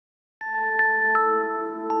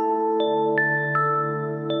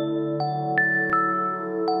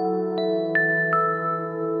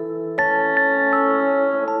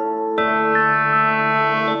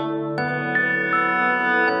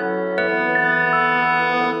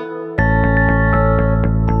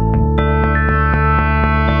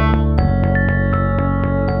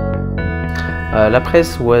La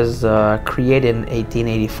Presse was created in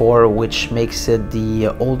 1884, which makes it the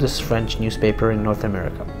oldest French newspaper in North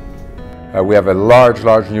America. We have a large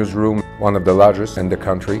newsroom, one of the largest in the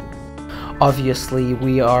country. Obviously,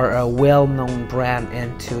 we are a well-known brand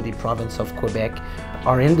into the province of Quebec.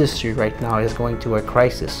 Our industry right now is going through a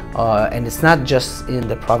crisis, and it's not just in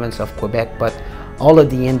the province of Quebec, but all of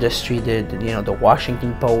the industry, the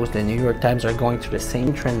Washington Post, the New York Times are going through the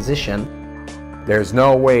same transition. There's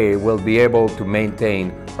no way we'll be able to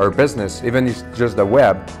maintain our business, even if it's just the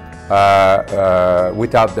web,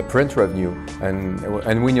 without the print revenue,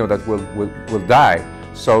 and we know that we'll die.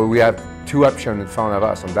 So we have two options in front of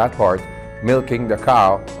us on that part: milking the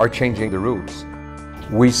cow or changing the rules.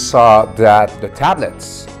 We saw that the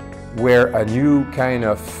tablets were a new kind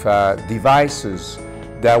of devices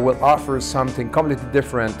that will offer something completely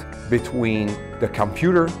different between the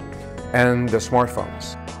computer and the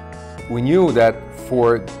smartphones. We knew that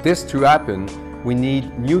for this to happen, we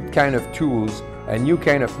need new kind of tools and new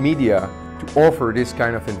kind of media to offer this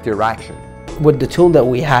kind of interaction. With the tool that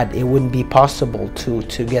we had, it wouldn't be possible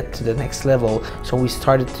to get to the next level. So we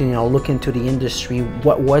started to look into the industry,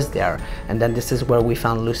 what was there, and then this is where we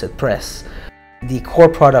found Lucid Presse. The core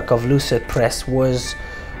product of Lucid Presse was,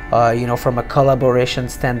 from a collaboration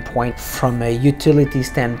standpoint, from a utility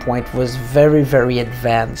standpoint, was very, very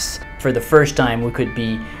advanced. For the first time, we could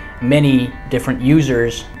be many different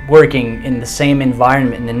users working in the same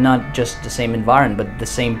environment, and not just the same environment, but the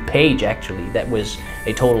same page actually. That was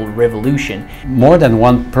a total revolution. More than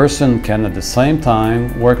one person can at the same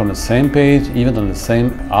time work on the same page, even on the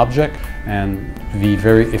same object, and be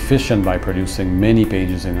very efficient by producing many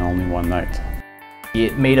pages in only one night.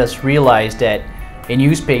 It made us realize that a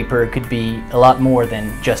newspaper could be a lot more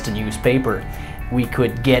than just a newspaper. We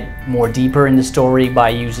could get more deeper in the story by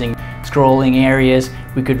using scrolling areas.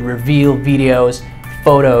 We could reveal videos,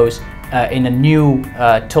 photos in a new,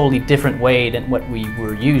 totally different way than what we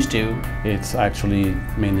were used to. It's actually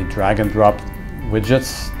mainly drag and drop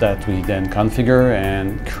widgets that we then configure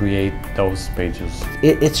and create those pages.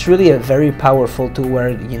 It's really a very powerful tool where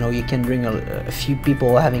you can bring a few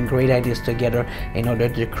people having great ideas together in order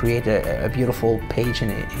to create a beautiful page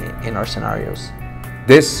in our scenarios.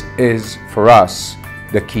 This is, for us,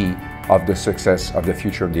 the key of the success of the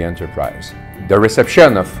future of the enterprise. The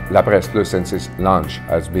reception of La Presse Plus since its launch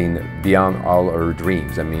has been beyond all our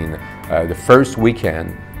dreams. I mean, the first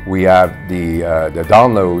weekend we have the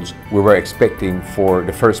downloads we were expecting for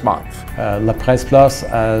the first month. La Presse Plus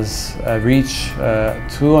has reached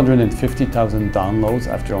 250,000 downloads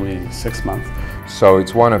after only 6 months. So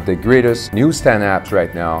it's one of the greatest newsstand apps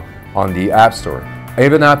right now on the App Store.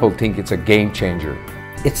 Even Apple think it's a game changer.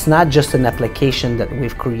 It's not just an application that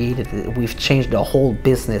we've created, we've changed the whole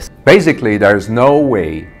business. Basically, there's no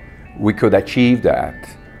way we could achieve that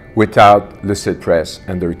without Lucid Presse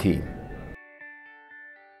and their team.